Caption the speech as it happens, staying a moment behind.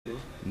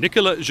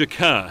Nicolas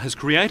Jacquard has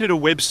created a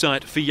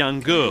website for young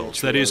girls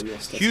that is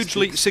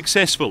hugely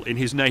successful in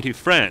his native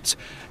France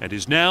and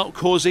is now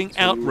causing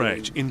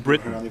outrage in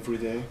Britain.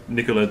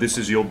 Nicolas, this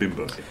is your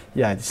bimbo.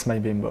 Yeah, this is my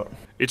bimbo.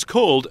 It's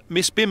called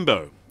Miss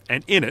Bimbo,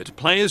 and in it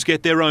players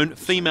get their own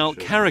female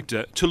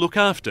character to look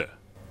after.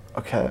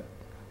 Okay,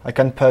 I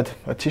can put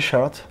a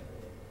t-shirt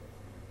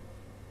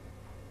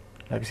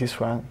like this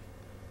one.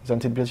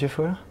 Isn't it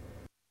beautiful?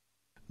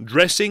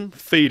 Dressing,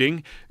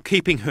 feeding,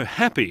 keeping her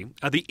happy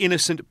are the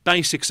innocent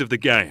basics of the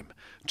game.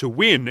 To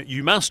win,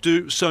 you must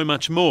do so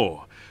much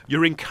more.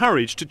 You're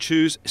encouraged to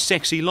choose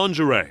sexy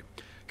lingerie.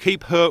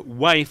 Keep her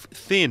waif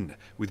thin,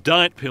 with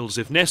diet pills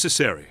if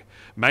necessary.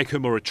 Make her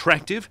more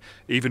attractive,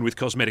 even with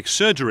cosmetic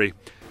surgery.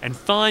 And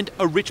find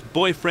a rich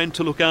boyfriend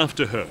to look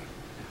after her.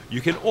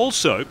 You can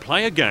also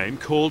play a game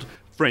called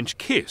French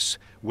Kiss,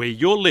 where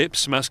your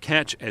lips must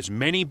catch as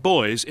many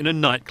boys in a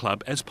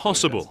nightclub as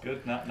possible.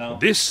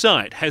 This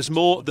site has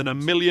more than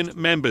 1 million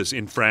members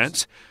in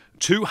France,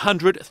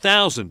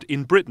 200,000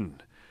 in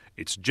Britain.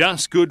 It's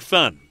just good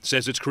fun,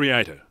 says its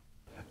creator.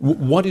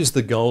 What is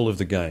the goal of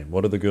the game?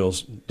 What are the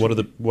girls, what are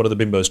the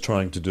bimbos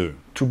trying to do?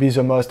 To be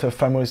the most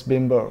famous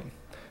bimbo,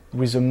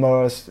 with the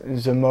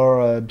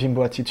more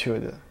bimbo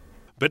attitude.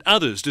 But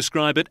others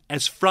describe it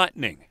as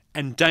frightening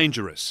and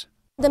dangerous.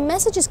 The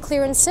message is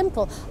clear and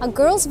simple. A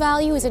girl's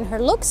value is in her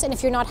looks, and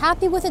if you're not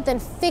happy with it, then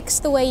fix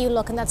the way you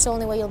look, and that's the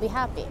only way you'll be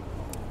happy.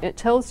 It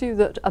tells you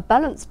that a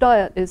balanced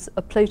diet is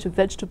a plate of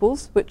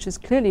vegetables, which is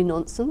clearly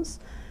nonsense,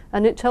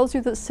 and it tells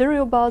you that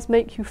cereal bars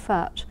make you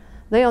fat.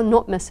 They are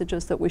not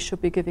messages that we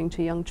should be giving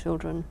to young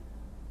children.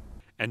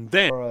 And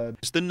then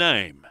is the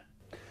name.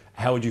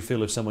 How would you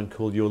feel if someone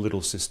called your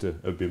little sister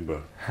a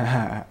bimbo?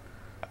 I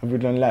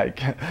wouldn't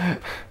like.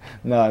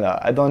 No,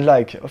 I don't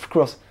like. Of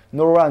course,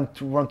 no one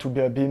want to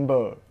be a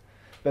bimbo,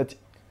 but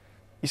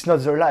it's not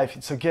their life,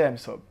 it's a game,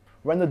 so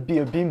why not be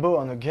a bimbo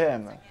on a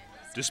game?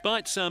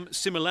 Despite some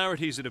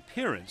similarities in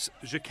appearance,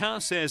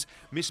 Jacquard says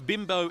Miss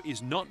Bimbo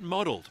is not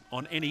modelled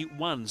on any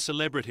one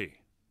celebrity.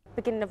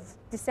 Beginning of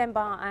December,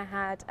 I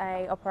had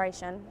an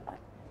operation,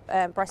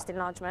 breast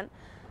enlargement,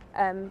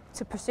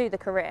 to pursue the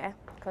career.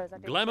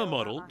 Glamour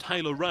model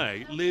Taylor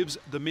Ray lives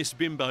the Miss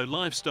Bimbo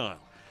lifestyle.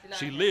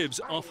 She lives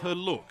off her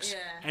looks,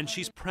 and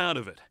she's proud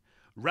of it.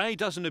 Ray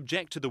doesn't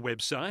object to the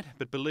website,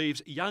 but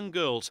believes young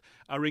girls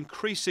are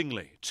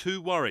increasingly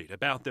too worried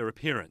about their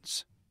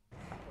appearance.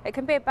 It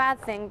can be a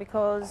bad thing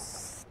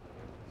because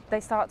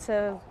they start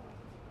to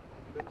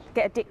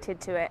get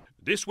addicted to it.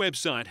 This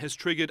website has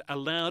triggered a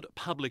loud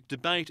public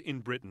debate in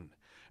Britain,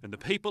 and the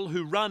people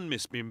who run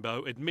Miss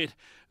Bimbo admit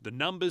the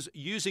numbers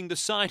using the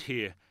site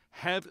here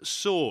have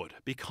soared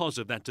because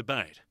of that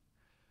debate.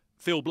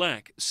 Phil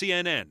Black,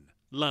 CNN,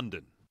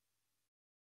 London.